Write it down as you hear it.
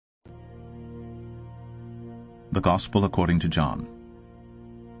The Gospel according to John.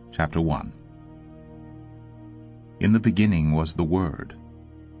 Chapter 1. In the beginning was the Word,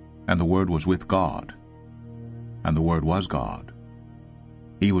 and the Word was with God, and the Word was God.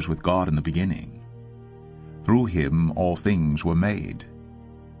 He was with God in the beginning. Through him all things were made.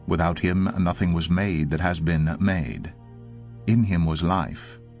 Without him nothing was made that has been made. In him was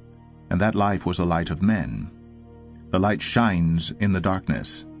life, and that life was the light of men. The light shines in the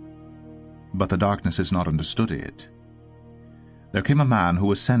darkness, but the darkness has not understood it. There came a man who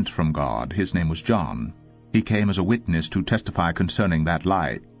was sent from God. His name was John. He came as a witness to testify concerning that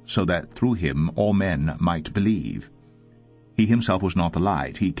light, so that through him all men might believe. He himself was not the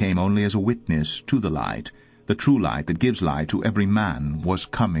light. He came only as a witness to the light. The true light that gives light to every man was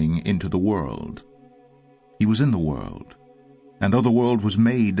coming into the world. He was in the world, and though the world was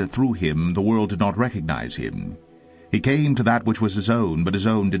made through him, the world did not recognize him. He came to that which was his own, but his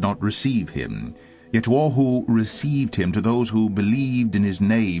own did not receive him. Yet to all who received him, to those who believed in his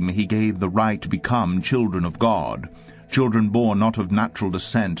name, he gave the right to become children of God, children born not of natural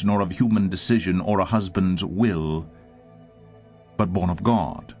descent, nor of human decision or a husband's will, but born of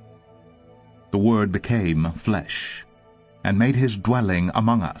God. The Word became flesh, and made his dwelling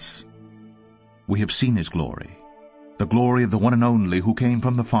among us. We have seen his glory, the glory of the one and only who came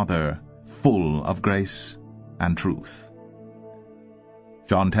from the Father, full of grace and truth.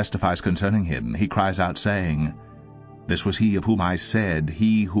 John testifies concerning him. He cries out, saying, "This was he of whom I said,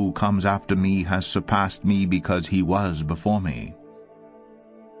 He who comes after me has surpassed me, because he was before me."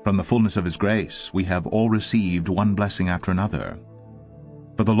 From the fullness of his grace we have all received one blessing after another.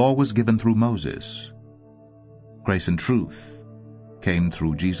 For the law was given through Moses. Grace and truth came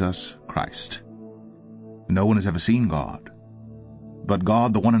through Jesus Christ. No one has ever seen God, but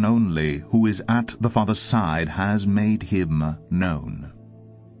God, the one and only, who is at the Father's side, has made him known.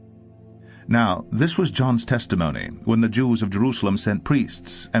 Now this was John's testimony, when the Jews of Jerusalem sent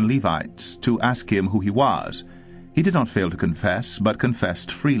priests and Levites to ask him who he was. He did not fail to confess, but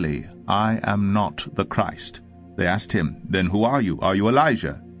confessed freely, "I am not the Christ." They asked him, "Then who are you? Are you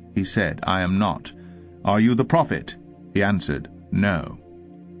Elijah?" He said, "I am not." "Are you the prophet?" He answered, "No."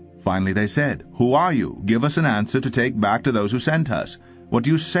 Finally they said, "Who are you? Give us an answer to take back to those who sent us. What do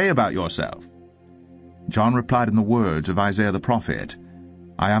you say about yourself?" John replied in the words of Isaiah the prophet,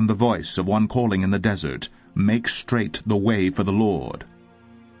 "I am the voice of one calling in the desert, Make straight the way for the Lord."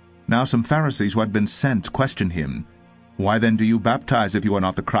 Now some Pharisees who had been sent questioned him, "Why then do you baptize if you are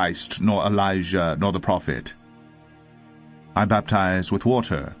not the Christ, nor Elijah, nor the prophet?" "I baptize with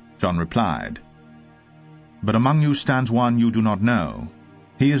water," John replied. "But among you stands one you do not know.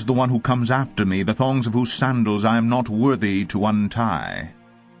 He is the one who comes after me, the thongs of whose sandals I am not worthy to untie."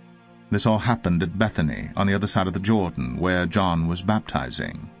 This all happened at Bethany, on the other side of the Jordan, where John was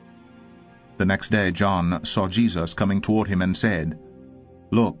baptizing. The next day John saw Jesus coming toward him and said,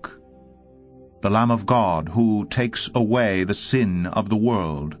 "Look, the Lamb of God, who takes away the sin of the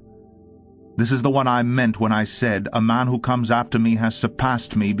world. This is the one I meant when I said, A man who comes after me has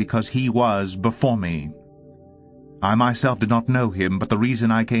surpassed me, because he was before me. I myself did not know him, but the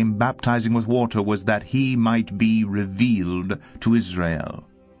reason I came baptizing with water was that he might be revealed to Israel."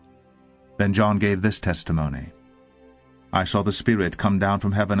 Then John gave this testimony, "I saw the Spirit come down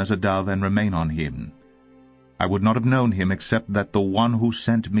from heaven as a dove and remain on him. I would not have known him except that the one who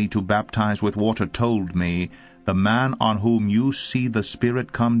sent me to baptize with water told me, The man on whom you see the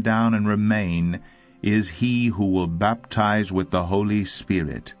Spirit come down and remain is he who will baptize with the Holy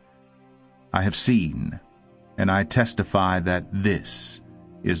Spirit. I have seen, and I testify that this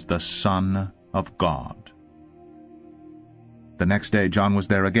is the Son of God." The next day John was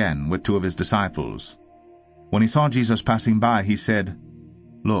there again with 2 of his disciples. When he saw Jesus passing by, he said,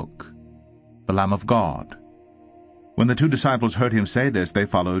 "Look, the Lamb of God." When the 2 disciples heard him say this, they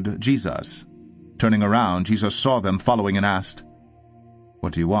followed Jesus. Turning around, Jesus saw them following and asked,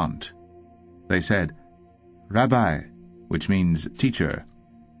 "What do you want?" They said, "Rabbi," which means teacher,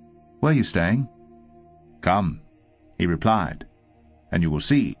 "where are you staying?" "Come," he replied, "and you will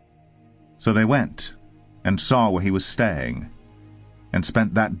see." So they went and saw where he was staying, and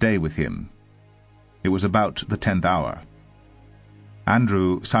spent that day with him. It was about the 10th hour.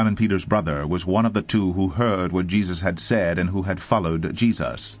 Andrew, Simon Peter's brother, was one of the 2 who heard what Jesus had said and who had followed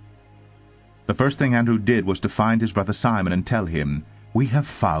Jesus. The first thing Andrew did was to find his brother Simon and tell him, "We have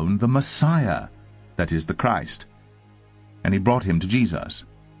found the Messiah," that is, the Christ. And he brought him to Jesus.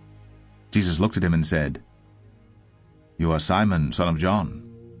 Jesus looked at him and said, "You are Simon, son of John.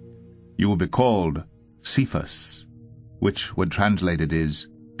 You will be called Cephas," which, when translated, is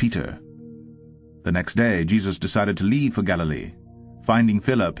Peter. The next day Jesus decided to leave for Galilee. Finding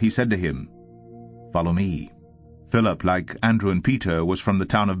Philip, he said to him, "Follow me." Philip, like Andrew and Peter, was from the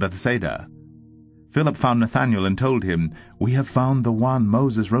town of Bethsaida. Philip found Nathanael and told him, "We have found the one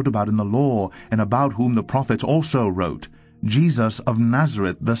Moses wrote about in the law, and about whom the prophets also wrote, Jesus of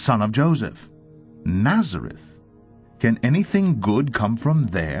Nazareth, the son of Joseph." "Nazareth? Can anything good come from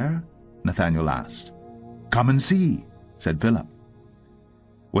there?" Nathanael asked. "Come and see," said Philip.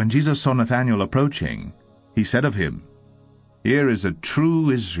 When Jesus saw Nathanael approaching, he said of him, "Here is a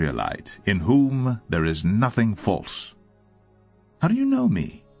true Israelite, in whom there is nothing false." "How do you know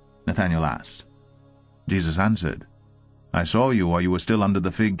me?" Nathanael asked. Jesus answered, "I saw you while you were still under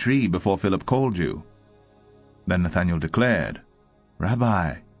the fig tree before Philip called you." Then Nathanael declared,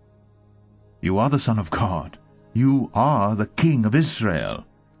 "Rabbi, you are the Son of God. You are the King of Israel."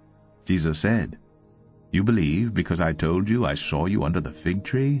 Jesus said, "You believe because I told you I saw you under the fig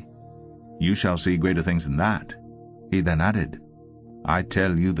tree? You shall see greater things than that." He then added, "I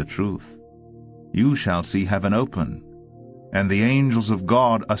tell you the truth. You shall see heaven open, and the angels of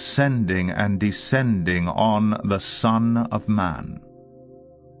God ascending and descending on the Son of Man."